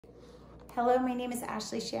Hello, my name is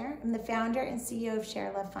Ashley Scher. I'm the founder and CEO of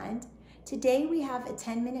Share Love Fund. Today we have a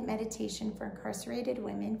 10-minute meditation for incarcerated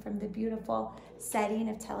women from the beautiful setting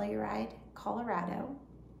of Telluride, Colorado.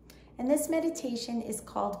 And this meditation is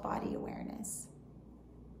called Body Awareness.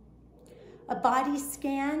 A body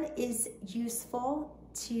scan is useful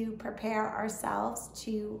to prepare ourselves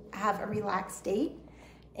to have a relaxed state.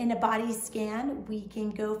 In a body scan, we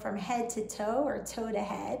can go from head to toe or toe to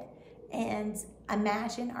head and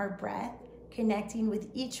imagine our breath connecting with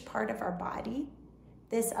each part of our body.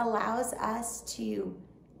 This allows us to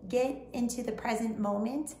get into the present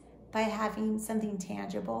moment by having something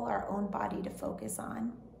tangible, our own body to focus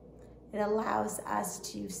on. It allows us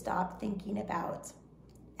to stop thinking about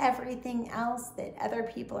everything else that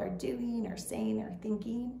other people are doing or saying or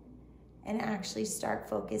thinking, and actually start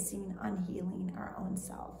focusing on healing our own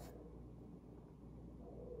self.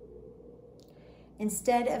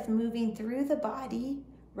 Instead of moving through the body,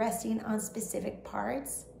 resting on specific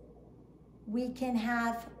parts, we can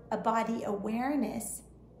have a body awareness,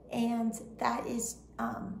 and that is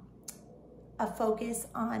a focus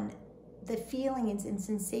on the feelings and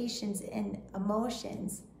sensations and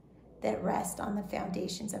emotions that rest on the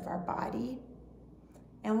foundations of our body.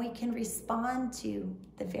 And we can respond to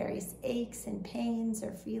the various aches and pains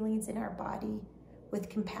or feelings in our body with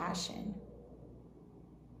compassion.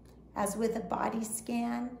 As with a body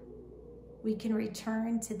scan, we can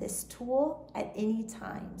return to this tool at any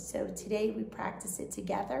time. So today we practice it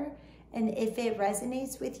together. And if it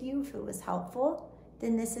resonates with you, if it was helpful,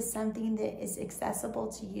 then this is something that is accessible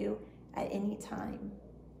to you at any time.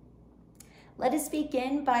 Let us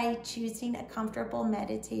begin by choosing a comfortable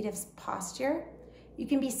meditative posture. You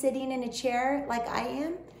can be sitting in a chair like I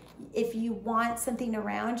am. If you want something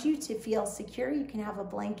around you to feel secure, you can have a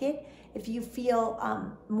blanket. If you feel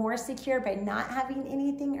more secure by not having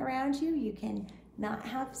anything around you, you can not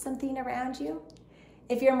have something around you.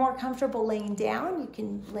 If you're more comfortable laying down, you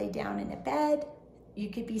can lay down in a bed. You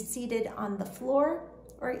could be seated on the floor,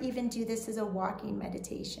 or even do this as a walking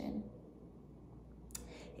meditation.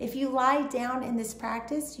 If you lie down in this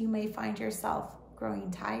practice, you may find yourself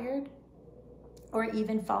growing tired or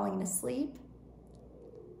even falling asleep.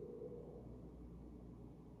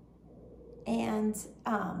 And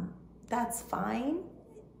that's fine.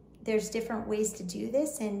 There's different ways to do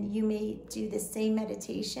this, and you may do the same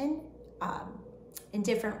meditation in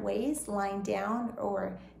different ways, lying down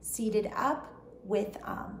or seated up with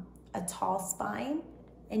a tall spine.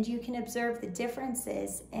 And you can observe the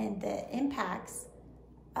differences and the impacts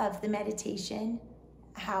of the meditation,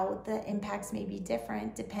 how the impacts may be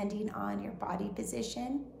different depending on your body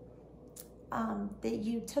position that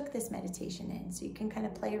you took this meditation in. So you can kind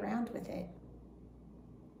of play around with it.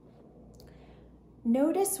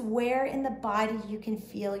 Notice where in the body you can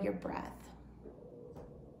feel your breath.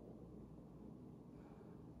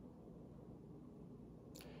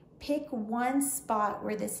 Pick one spot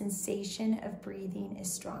where the sensation of breathing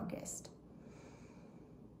is strongest.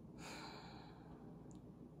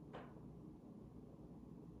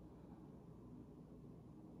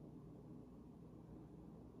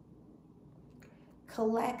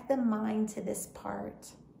 Collect the mind to this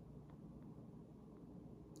part.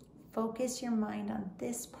 Focus your mind on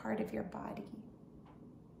this part of your body.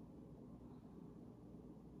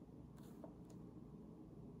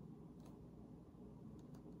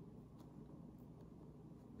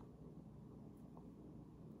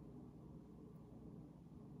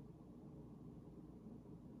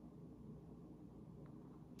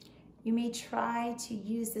 You may try to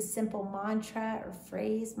use the simple mantra or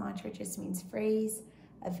phrase. Mantra just means phrase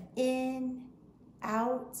of in,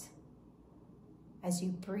 out. As you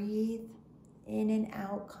breathe in and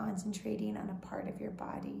out, concentrating on a part of your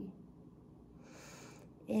body.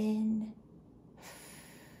 In,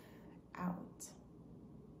 out.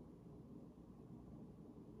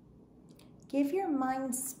 Give your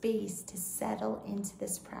mind space to settle into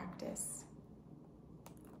this practice.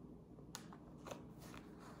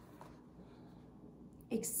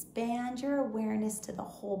 Expand your awareness to the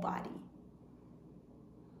whole body.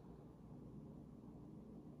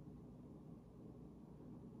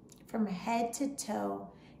 From head to toe,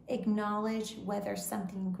 acknowledge whether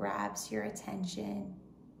something grabs your attention,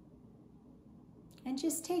 and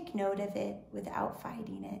just take note of it without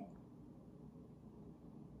fighting it.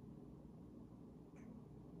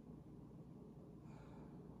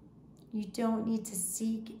 You don't need to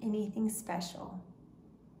seek anything special.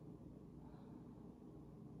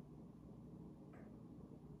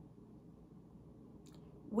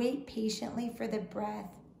 Wait patiently for the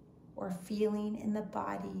breath or feeling in the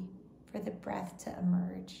body for the breath to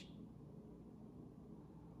emerge.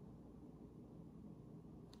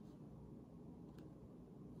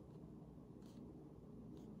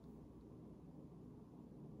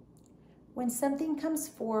 When something comes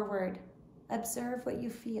forward, observe what you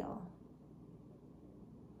feel.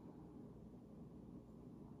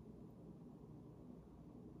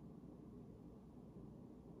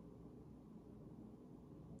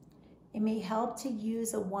 It may help to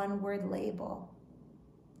use a one-word label,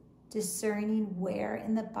 discerning where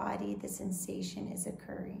in the body the sensation is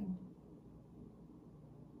occurring.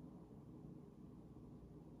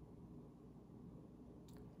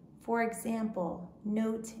 For example,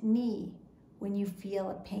 note knee when you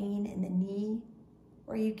feel a pain in the knee,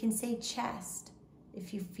 or you can say chest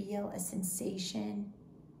if you feel a sensation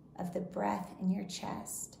of the breath in your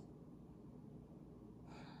chest.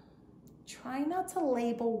 Try not to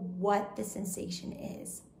label what the sensation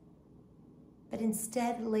is, but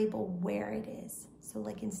instead label where it is. So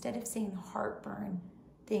like instead of saying heartburn,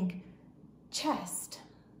 think chest.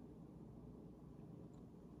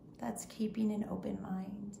 That's keeping an open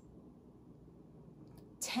mind.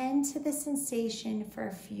 Tend to the sensation for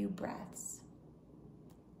a few breaths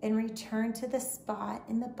and return to the spot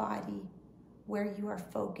in the body where you are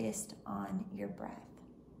focused on your breath.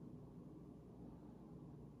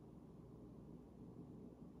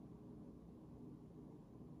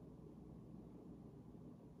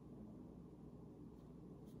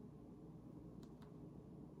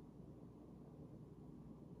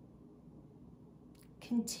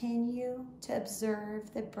 Continue to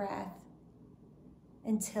observe the breath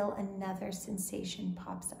until another sensation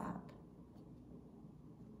pops up.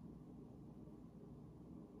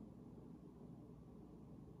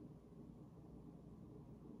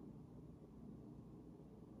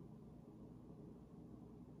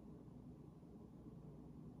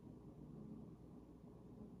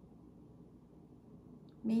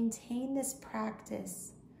 Maintain this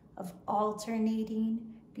practice of alternating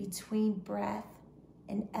between breath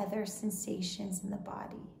and other sensations in the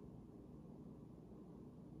body.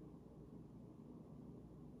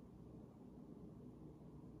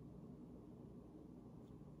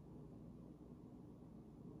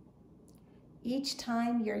 Each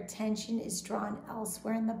time your attention is drawn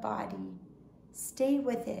elsewhere in the body, stay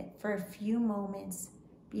with it for a few moments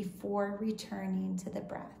before returning to the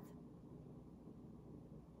breath.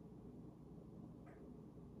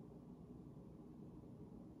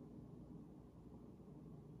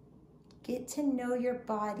 Get to know your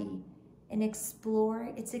body and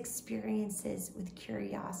explore its experiences with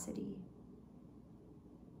curiosity.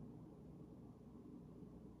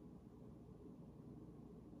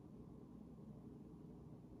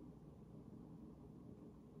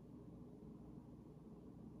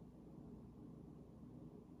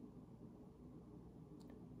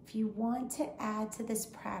 If you want to add to this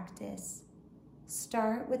practice,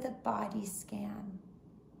 start with a body scan,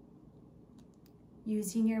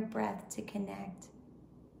 using your breath to connect.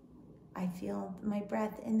 I feel my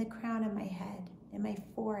breath in the crown of my head, in my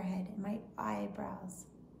forehead, in my eyebrows.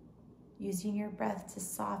 Using your breath to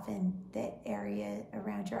soften the area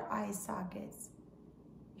around your eye sockets,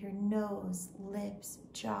 your nose, lips,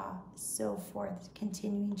 jaw, so forth,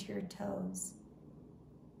 continuing to your toes.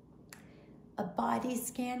 A body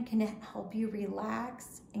scan can help you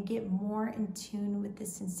relax and get more in tune with the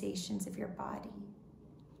sensations of your body.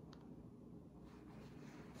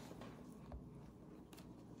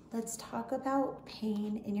 Let's talk about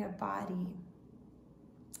pain in your body.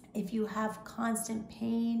 If you have constant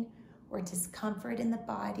pain or discomfort in the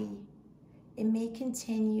body, it may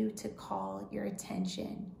continue to call your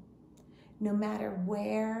attention. No matter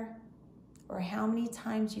where or how many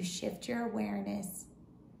times you shift your awareness,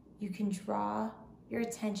 you can draw your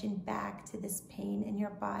attention back to this pain in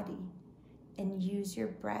your body and use your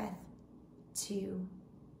breath to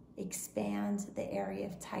expand the area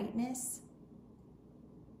of tightness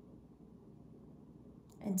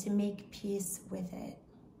and to make peace with it.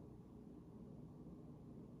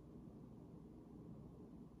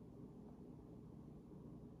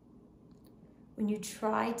 When you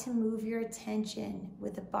try to move your attention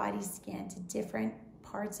with a body scan to different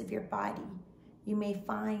parts of your body, you may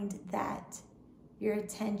find that your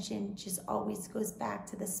attention just always goes back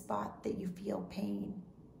to the spot that you feel pain.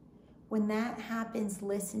 When that happens,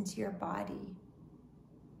 listen to your body.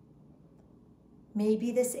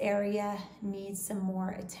 Maybe this area needs some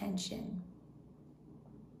more attention.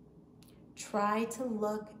 Try to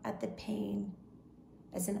look at the pain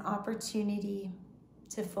as an opportunity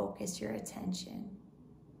to focus your attention.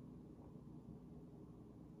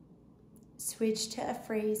 Switch to a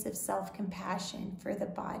phrase of self-compassion for the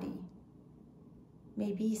body.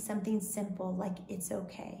 Maybe something simple like, "It's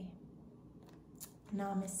okay."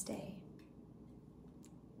 Namaste.